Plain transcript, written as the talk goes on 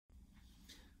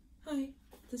Hi,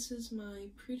 this is my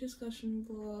pre-discussion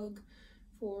vlog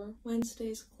for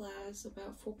Wednesday's class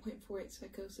about 4.48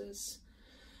 Psychosis.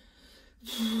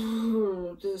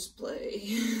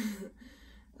 Display.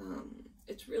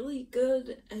 It's really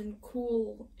good and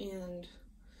cool, and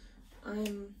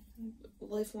I'm a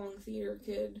lifelong theater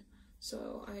kid,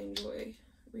 so I enjoy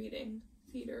reading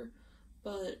theater,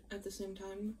 but at the same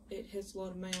time, it hits a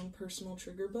lot of my own personal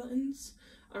trigger buttons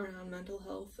around mental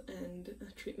health and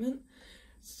treatment.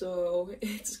 So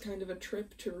it's kind of a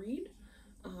trip to read,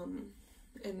 and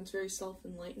it's very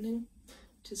self-enlightening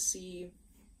to see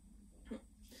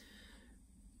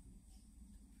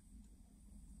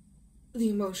the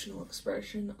emotional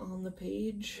expression on the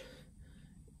page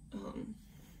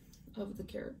of the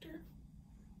character,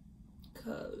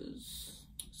 because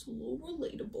it's a little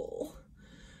relatable,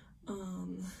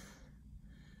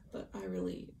 but I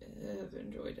really have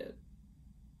enjoyed it.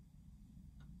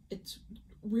 It's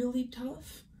really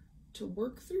tough to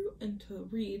work through and to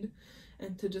read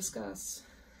and to discuss,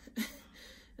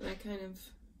 and I kind of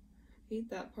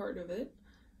hate that part of it,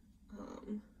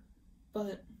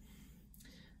 but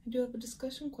I do have a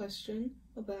discussion question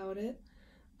about it.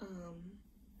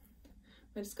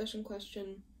 My discussion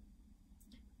question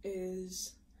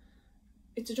is,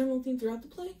 it's a general theme throughout the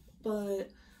play, but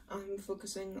I'm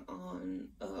focusing on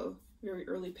a very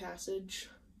early passage.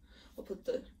 I'll put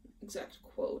the exact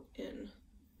quote in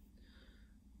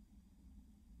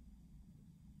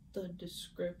the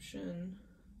description,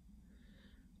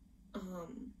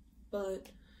 but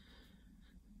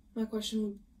my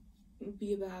question would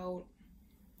be about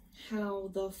how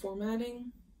the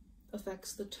formatting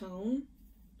affects the tone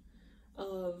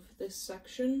of this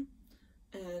section,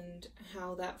 and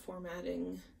how that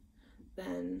formatting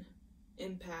then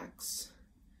impacts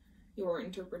your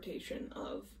interpretation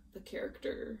of the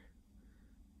character's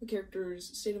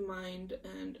state of mind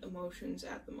and emotions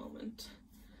at the moment.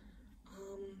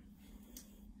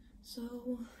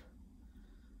 So,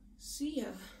 see ya.